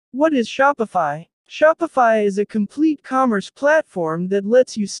What is Shopify? Shopify is a complete commerce platform that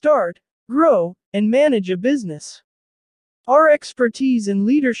lets you start, grow, and manage a business. Our expertise and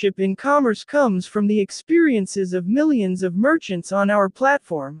leadership in commerce comes from the experiences of millions of merchants on our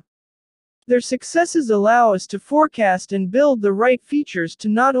platform. Their successes allow us to forecast and build the right features to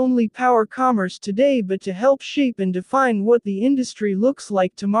not only power commerce today but to help shape and define what the industry looks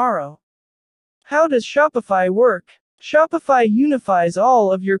like tomorrow. How does Shopify work? Shopify unifies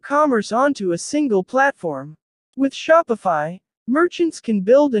all of your commerce onto a single platform. With Shopify, merchants can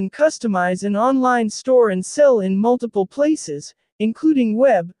build and customize an online store and sell in multiple places, including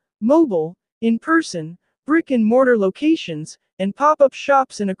web, mobile, in-person, brick-and-mortar locations, and pop-up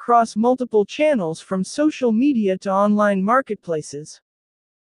shops and across multiple channels from social media to online marketplaces.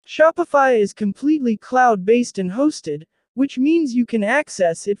 Shopify is completely cloud-based and hosted, which means you can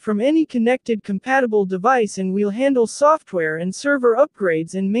access it from any connected compatible device and we'll handle software and server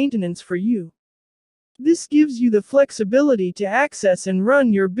upgrades and maintenance for you. This gives you the flexibility to access and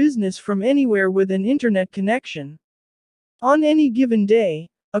run your business from anywhere with an internet connection. On any given day,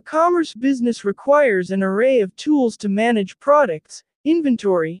 a commerce business requires an array of tools to manage products,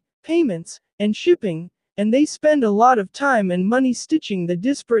 inventory, payments, and shipping, and they spend a lot of time and money stitching the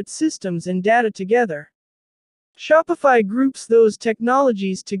disparate systems and data together. Shopify groups those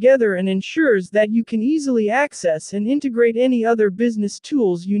technologies together and ensures that you can easily access and integrate any other business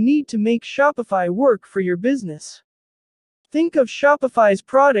tools you need to make Shopify work for your business. Think of Shopify's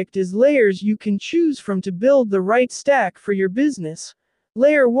product as layers you can choose from to build the right stack for your business.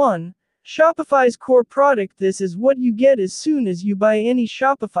 Layer 1, Shopify's core product. This is what you get as soon as you buy any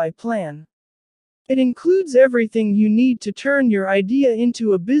Shopify plan. It includes everything you need to turn your idea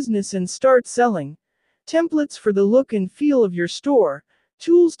into a business and start selling. Templates for the look and feel of your store,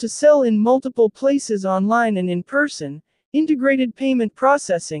 tools to sell in multiple places online and in person, integrated payment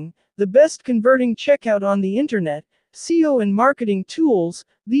processing, the best converting checkout on the internet, SEO and marketing tools.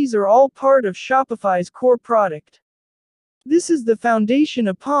 These are all part of Shopify's core product. This is the foundation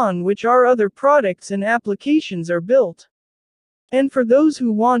upon which our other products and applications are built. And for those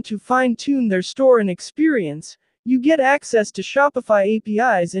who want to fine-tune their store and experience, you get access to Shopify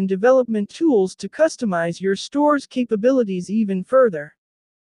APIs and development tools to customize your store's capabilities even further.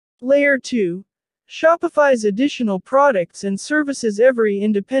 Layer 2. Shopify's additional products and services. Every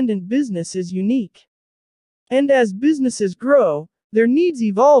independent business is unique. And as businesses grow, their needs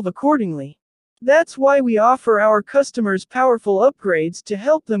evolve accordingly. That's why we offer our customers powerful upgrades to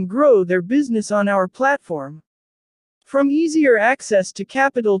help them grow their business on our platform. From easier access to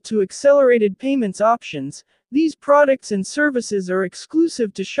capital to accelerated payments options, these products and services are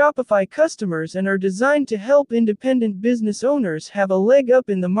exclusive to Shopify customers and are designed to help independent business owners have a leg up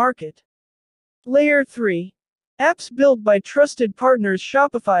in the market. Layer 3. Apps built by trusted partners.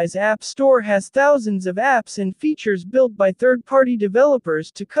 Shopify's App Store has thousands of apps and features built by third-party developers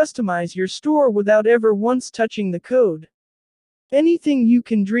to customize your store without ever once touching the code. Anything you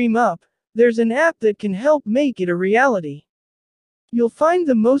can dream up, there's an app that can help make it a reality. You'll find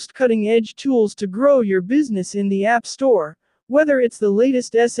the most cutting-edge tools to grow your business in the App Store, whether it's the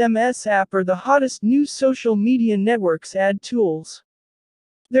latest SMS app or the hottest new social media networks ad tools.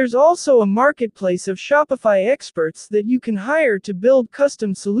 There's also a marketplace of Shopify experts that you can hire to build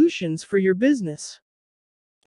custom solutions for your business.